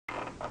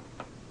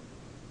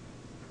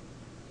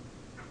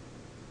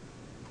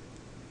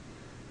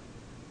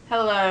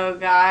Hello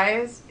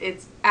guys,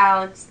 it's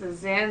Alex the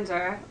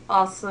Xander,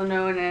 also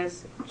known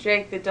as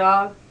Jake the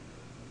Dog,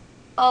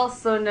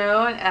 also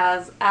known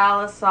as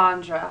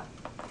Alessandra.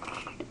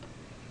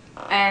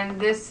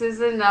 And this is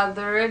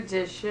another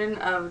edition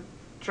of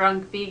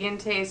Drunk Vegan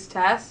Taste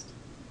Test.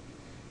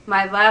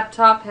 My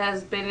laptop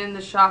has been in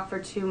the shop for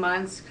 2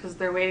 months because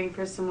they're waiting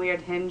for some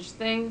weird hinge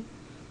thing.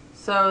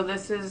 So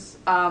this is,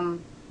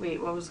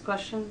 wait, what was the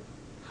question?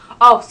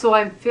 Oh, so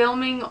I'm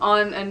filming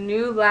on a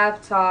new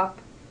laptop.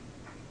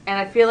 And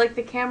I feel like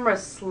the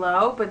camera's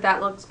slow, but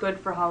that looks good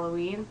for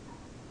Halloween.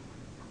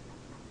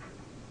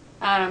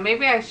 I don't know,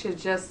 maybe I should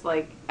just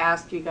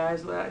ask you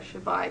guys what I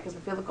should buy, because I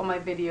feel like all my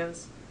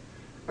videos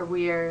are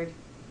weird,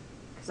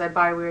 because I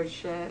buy weird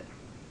shit.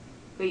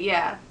 But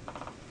yeah,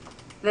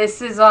 this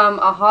is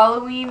a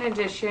Halloween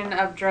edition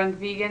of Drunk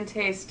Vegan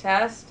Taste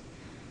Test.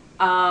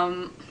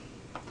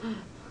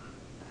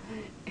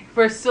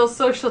 We're still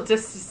social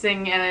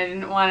distancing, and I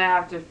didn't want to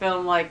have to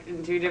film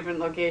in 2 different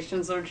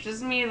locations, so it's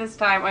just me this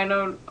time. I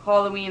know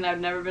Halloween,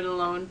 I've never been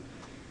alone,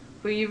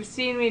 but you've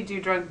seen me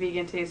do Drunk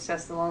Vegan Taste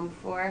Test alone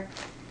before,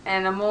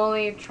 and I'm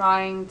only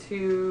trying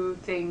 2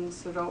 things,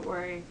 so don't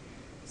worry.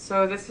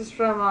 So this is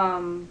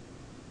from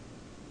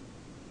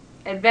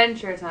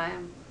Adventure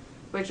Time,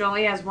 which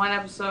only has 1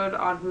 episode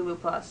on Hulu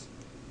Plus.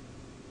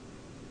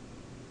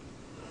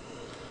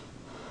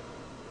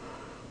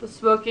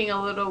 Smoking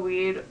a little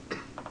weed.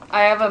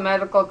 I have a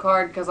medical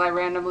card because I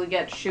randomly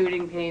get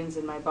shooting pains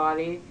in my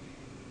body.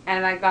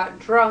 And I got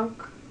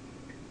drunk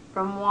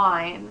from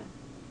wine.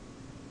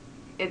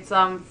 It's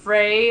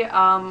Frey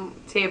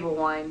table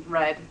wine,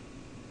 red.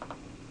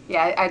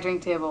 Yeah, I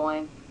drink table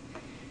wine.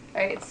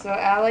 Alright, so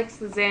Alex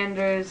the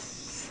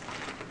Xander's,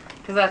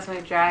 because that's my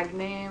drag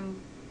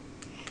name.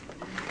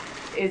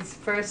 Its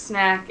first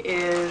snack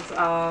is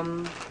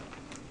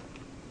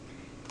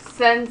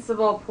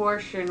Sensible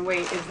Portion.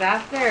 Wait, is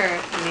that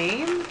their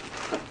name?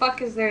 What the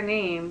fuck is their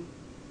name?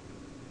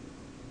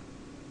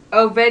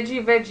 Oh,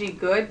 Veggie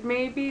Good,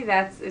 maybe?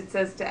 It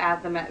says to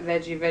add them at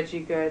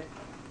Veggie Good.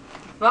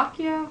 Fuck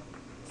yeah.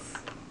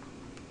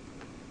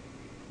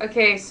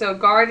 Okay, so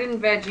garden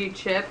veggie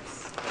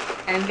chips.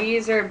 And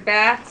these are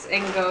bats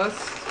and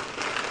ghosts.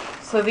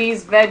 So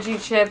these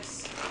veggie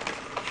chips.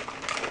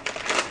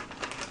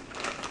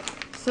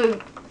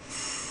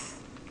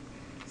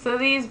 So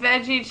these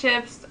veggie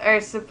chips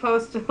are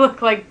supposed to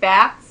look like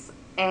bats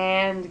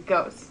and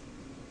ghosts.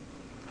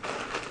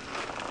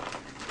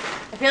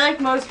 I feel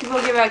like most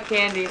people give out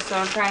candy, so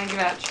I'm trying to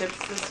give out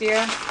chips this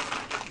year.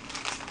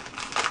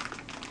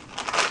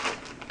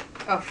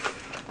 Oh,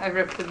 I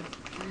ripped them.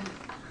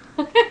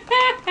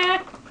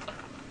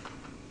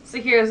 So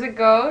here's a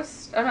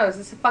ghost. Oh no, is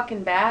this a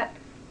fucking bat?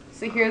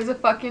 So here's a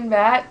fucking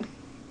bat.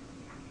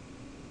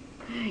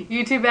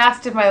 YouTube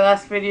asked if my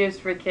last video is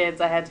for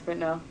kids. I had to put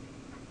no.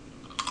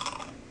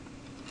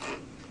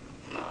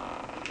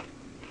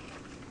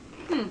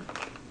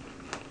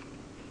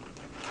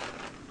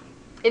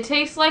 It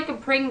tastes like a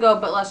Pringle,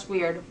 but less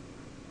weird.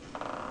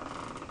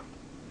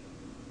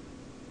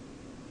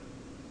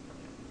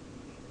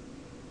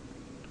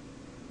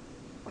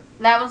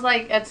 That was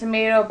like a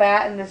tomato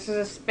bat, and this is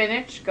a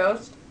spinach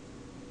ghost.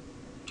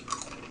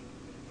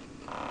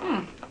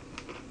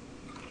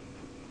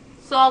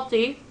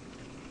 Salty,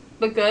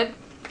 but good.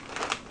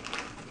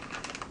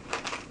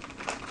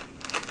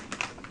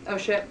 Oh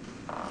shit.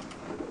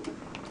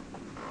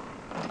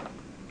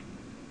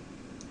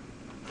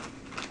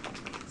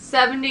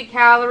 70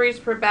 calories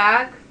per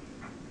bag.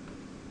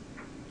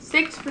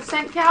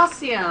 6%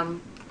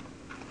 calcium.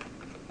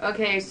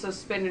 Okay, so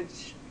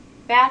spinach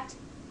bat.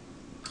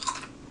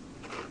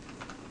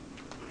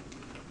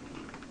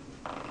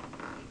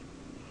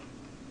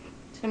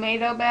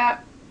 Tomato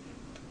bat.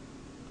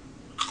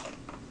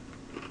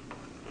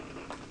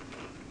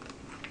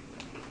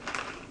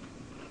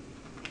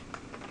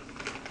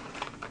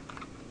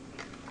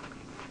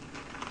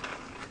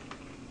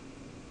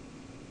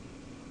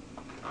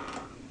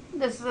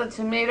 This is a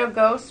tomato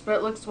ghost, but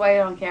it looks white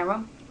on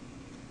camera.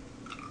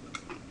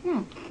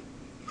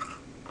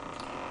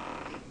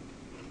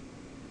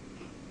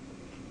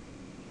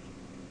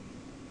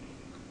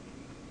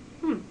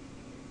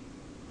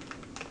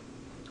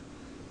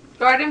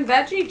 Garden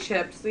veggie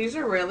chips. These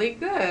are really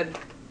good.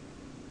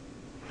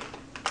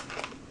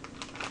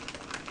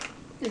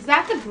 Is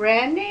that the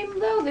brand name,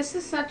 though? This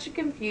is such a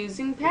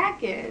confusing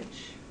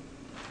package.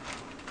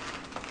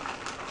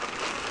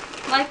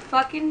 Like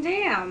fucking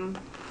damn.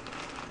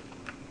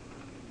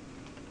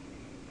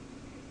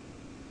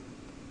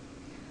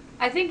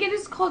 I think it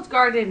is called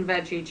Garden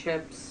Veggie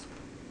Chips.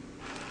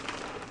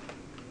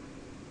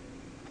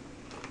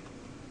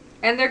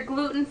 And they're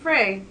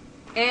gluten-free.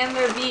 And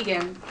they're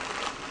vegan.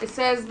 It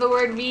says the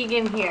word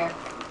vegan here.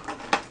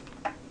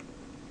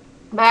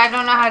 But I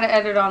don't know how to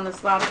edit on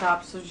this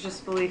laptop, so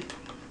just believe.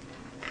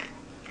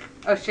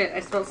 Oh shit, I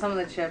spilled some of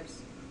the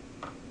chips.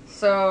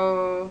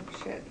 So,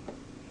 shit.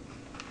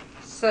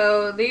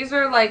 So, these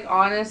are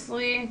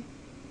honestly,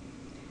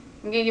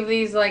 I'm gonna give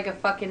these a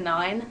fucking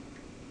 9.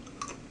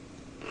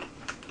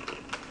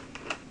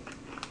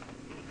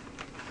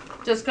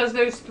 Just because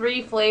there's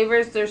 3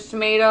 flavors. There's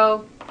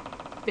tomato,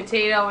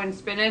 potato, and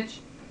spinach.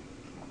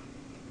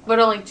 But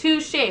only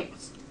 2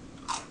 shapes.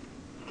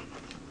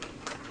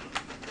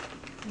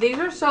 These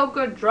are so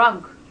good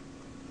drunk.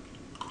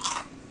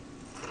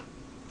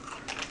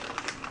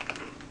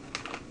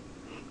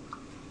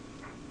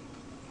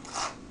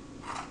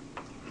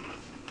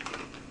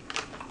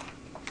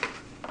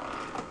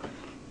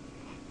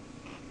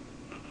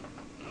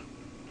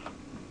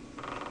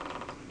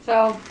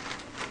 So,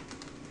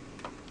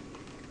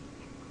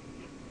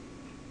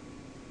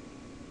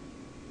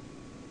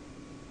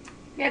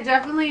 yeah,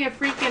 definitely a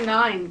freaking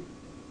 9.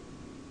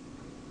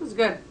 It was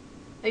good.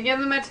 I give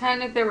them a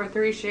 10 if there were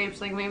 3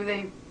 shapes. Like maybe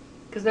they,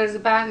 because there's a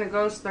bat and a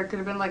ghost, there could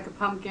have been like a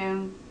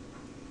pumpkin.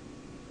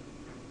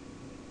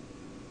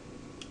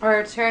 Or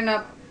a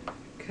turnip,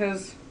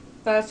 because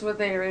that's what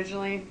they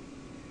originally,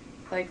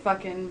 like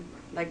fucking,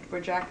 like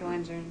were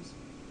jack-o'-lanterns.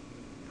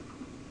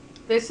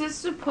 This is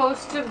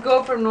supposed to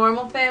go from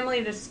normal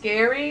family to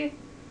scary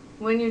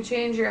when you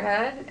change your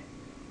head.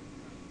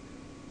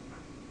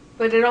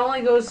 But it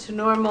only goes to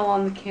normal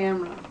on the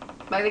camera.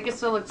 But I think it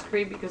still looks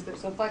creepy because they're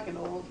so fucking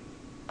old.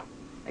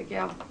 Like,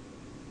 yeah.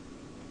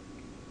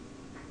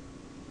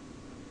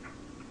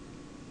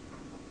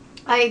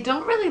 I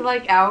don't really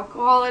like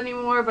alcohol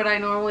anymore, but I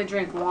normally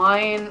drink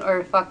wine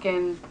or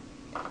fucking,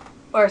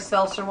 or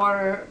seltzer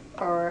water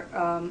or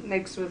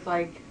mixed with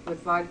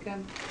with vodka.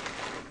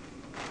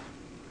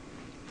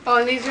 Oh,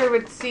 and these are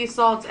with sea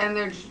salt and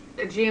they're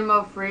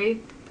GMO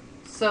free.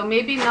 So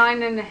maybe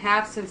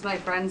 9.5 since my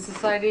friends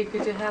decided you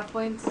could do half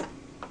points.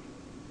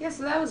 Yeah,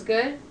 so that was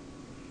good.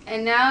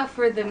 And now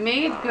for the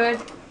Made Good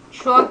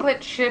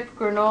chocolate chip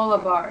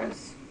granola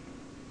bars.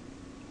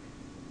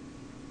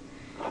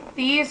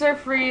 These are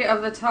free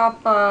of the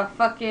top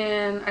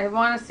fucking, I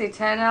want to say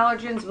 10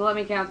 allergens, but let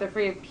me count. They're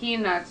free of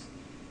peanuts,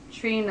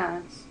 tree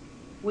nuts,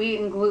 wheat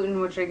and gluten,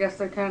 which I guess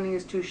they're counting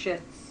as 2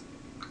 shits,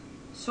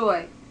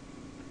 soy,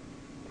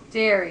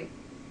 dairy,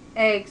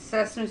 eggs,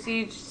 sesame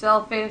seeds,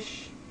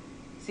 shellfish,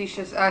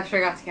 seashell, I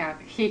forgot to count.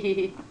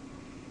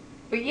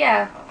 But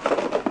yeah,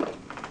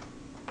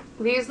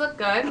 these look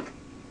good.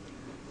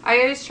 I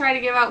always try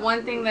to give out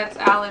one thing that's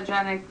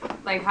allergenic,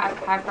 like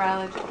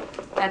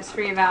hyperallergen, that's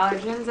free of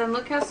allergens. And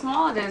look how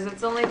small it is.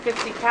 It's only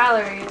 50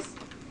 calories.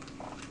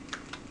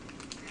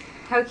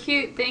 How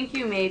cute. Thank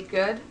you, Made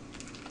Good.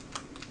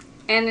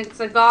 And it's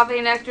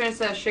agave nectar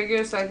instead of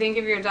sugar, so I think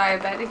if you're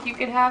diabetic, you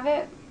could have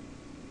it.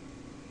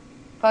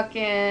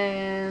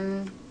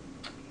 Fucking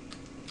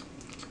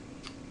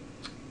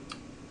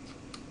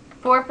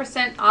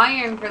 4%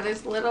 iron for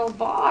this little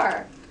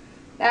bar.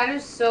 That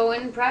is so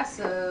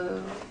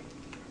impressive.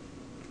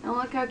 And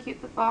look how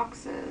cute the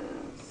box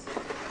is.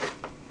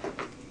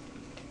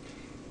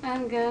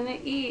 I'm gonna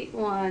eat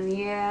one,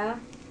 yeah.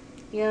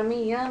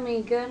 Yummy,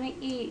 yummy, gonna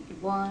eat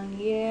one,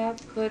 yeah.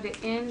 Put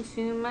it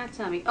into my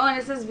tummy. Oh, and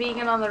it says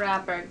vegan on the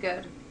wrapper.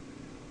 Good.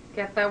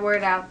 Get that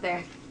word out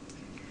there.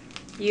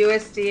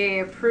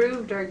 USDA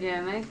approved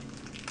organic.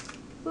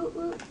 Ooh,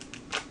 ooh.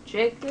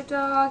 Jake the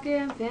dog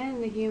and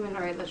Finn the human.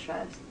 Alright, let's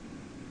try this.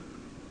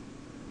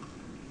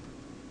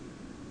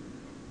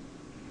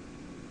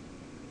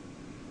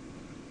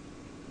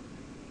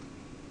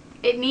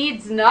 It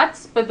needs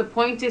nuts, but the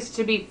point is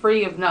to be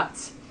free of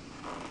nuts.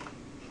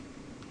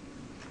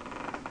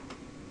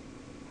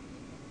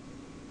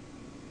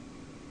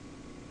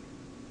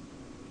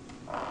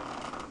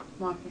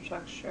 More for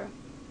texture.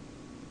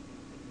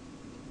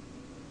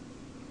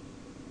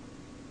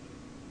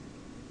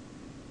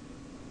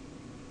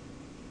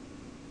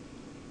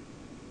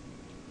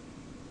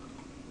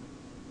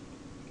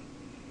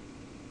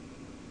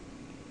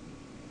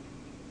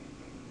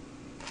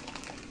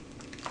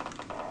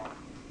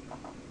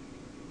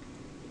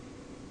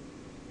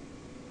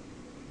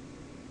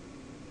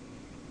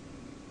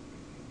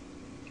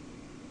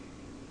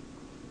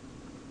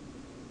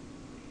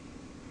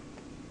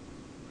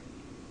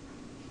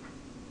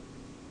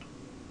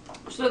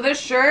 So this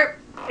shirt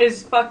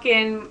is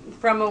fucking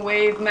from a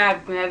Wave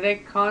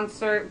Magnetic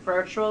concert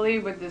virtually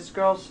with this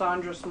girl,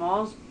 Sandra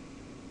Smalls.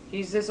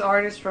 He's this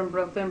artist from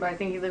Brooklyn, but I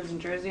think he lives in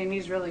Jersey, and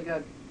he's really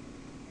good.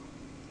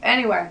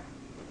 Anyway.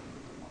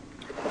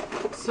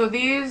 So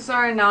these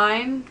are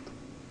 9.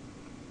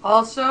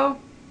 Also,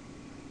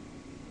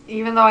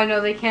 even though I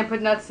know they can't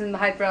put nuts in the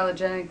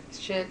hyperallergenic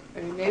shit,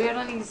 or maybe I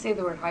don't need to say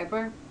the word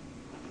hyper.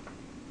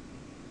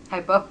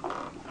 Hypo.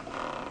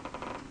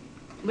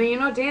 But you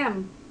know,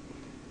 damn.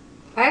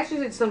 I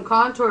actually did some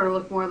contour to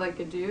look more like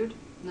a dude.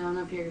 No, I don't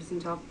know if you guys can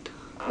tell.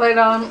 But,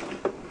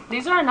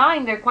 these are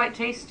 9. They're quite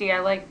tasty. I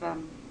like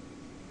them.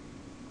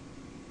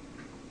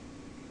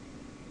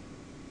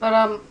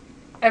 But,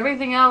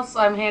 everything else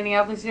I'm handing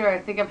out this year, I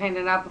think I've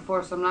handed out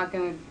before, so I'm not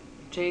going to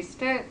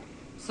taste it.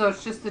 So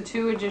it's just the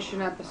 2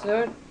 edition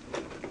episode.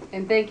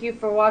 And thank you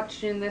for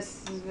watching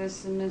this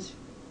edition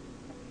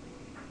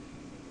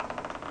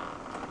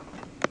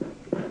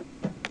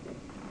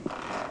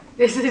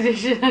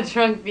of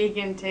Drunk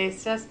Vegan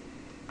Taste Test.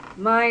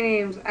 My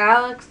name's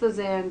Alex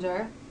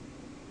Lazander,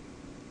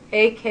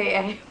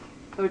 aka,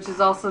 which is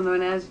also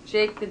known as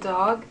Jake the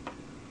Dog.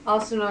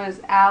 also known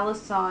as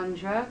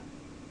Alessandra.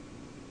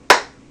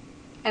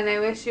 And I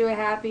wish you a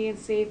happy and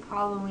safe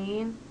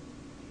Halloween.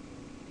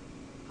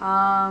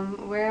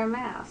 Wear a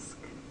mask.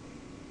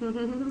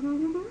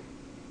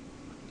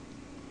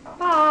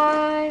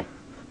 Bye.